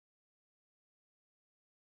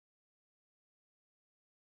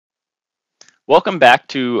Welcome back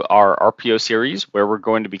to our RPO series where we're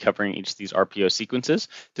going to be covering each of these RPO sequences.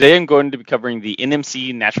 Today I'm going to be covering the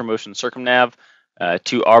NMC Natural Motion Circumnav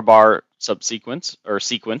to RBar subsequence or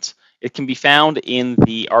sequence. It can be found in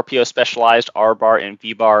the RPO specialized RBar and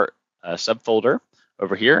VBar subfolder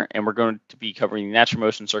over here, and we're going to be covering the Natural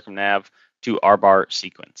Motion Circumnav to RBar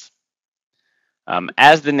sequence.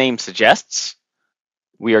 As the name suggests,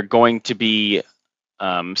 we are going to be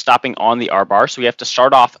stopping on the RBar, so we have to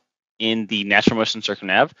start off in the Natural Motion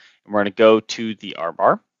Circumnav, and we're going to go to the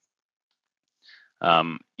RBar.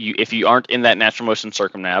 If you aren't in that Natural Motion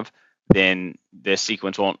Circumnav, then this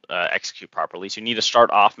sequence won't execute properly. So you need to start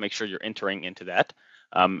off, make sure you're entering into that,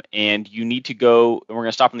 and you need to go, and we're going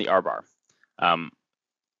to stop in the RBar.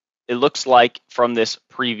 It looks like from this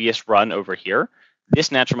previous run over here,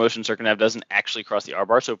 this Natural Motion Circumnav doesn't actually cross the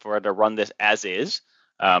RBar, so if we were to run this as is,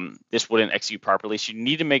 this wouldn't execute properly. So you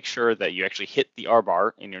need to make sure that you actually hit the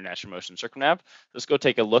RBar in your Natural Motion Circumnav. Let's go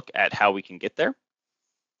take a look at how we can get there.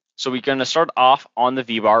 So we're going to start off on the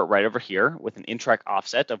VBar right over here with an in-track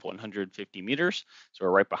offset of 150 meters. So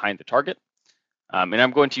we're right behind the target. And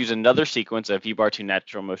I'm going to use another sequence, a VBar to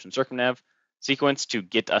Natural Motion Circumnav sequence, to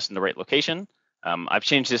get us in the right location. I've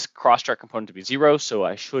changed this cross-track component to be 0, so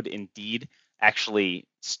I should indeed actually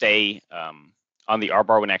stay on the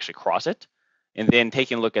RBar when I actually cross it. And then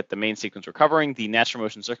taking a look at the main sequence we're covering, the Natural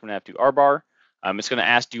Motion Circumnav to RBar, it's going to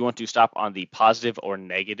ask, do you want to stop on the positive or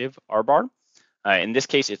negative RBar? In this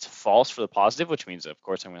case, it's false for the positive, which means, of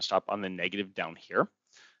course, I'm going to stop on the negative down here.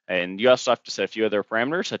 And you also have to set a few other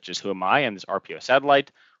parameters, such as who am I on this RPO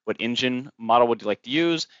satellite, what engine model would you like to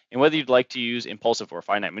use, and whether you'd like to use impulsive or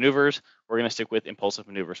finite maneuvers. We're going to stick with impulsive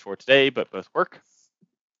maneuvers for today, but both work.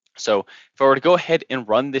 So if I were to go ahead and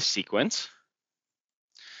run this sequence,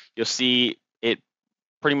 you'll see it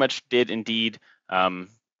pretty much did indeed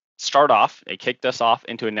start off. It kicked us off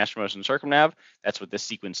into a Natural Motion Circumnav. That's what this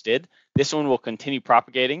sequence did. This one will continue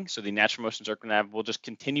propagating. So the Natural Motion Circumnav will just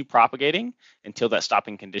continue propagating until that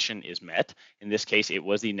stopping condition is met. In this case, it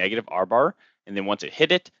was the negative RBar. And then once it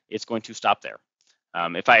hit it, it's going to stop there.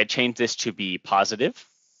 If I had changed this to be positive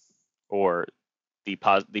or the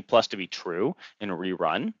plus to be true and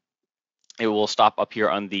rerun, it will stop up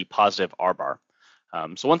here on the positive RBar.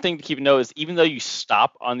 So one thing to keep in note is even though you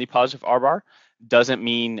stop on the positive RBar, doesn't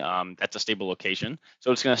mean that's a stable location.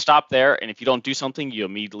 So it's going to stop there, and if you don't do something, you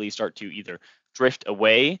immediately start to either drift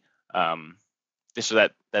away, so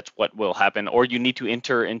that's what will happen, or you need to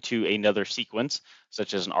enter into another sequence,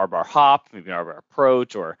 such as an RBar hop, maybe an RBar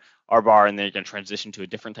approach, or RBar, and then you're going to transition to a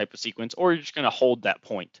different type of sequence, or you're just going to hold that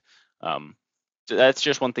point. So that's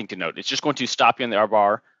just one thing to note. It's just going to stop you on the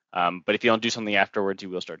RBar, but if you don't do something afterwards, you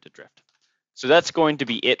will start to drift. So that's going to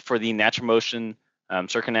be it for the Natural Motion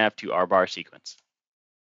Circumnav to RBar sequence.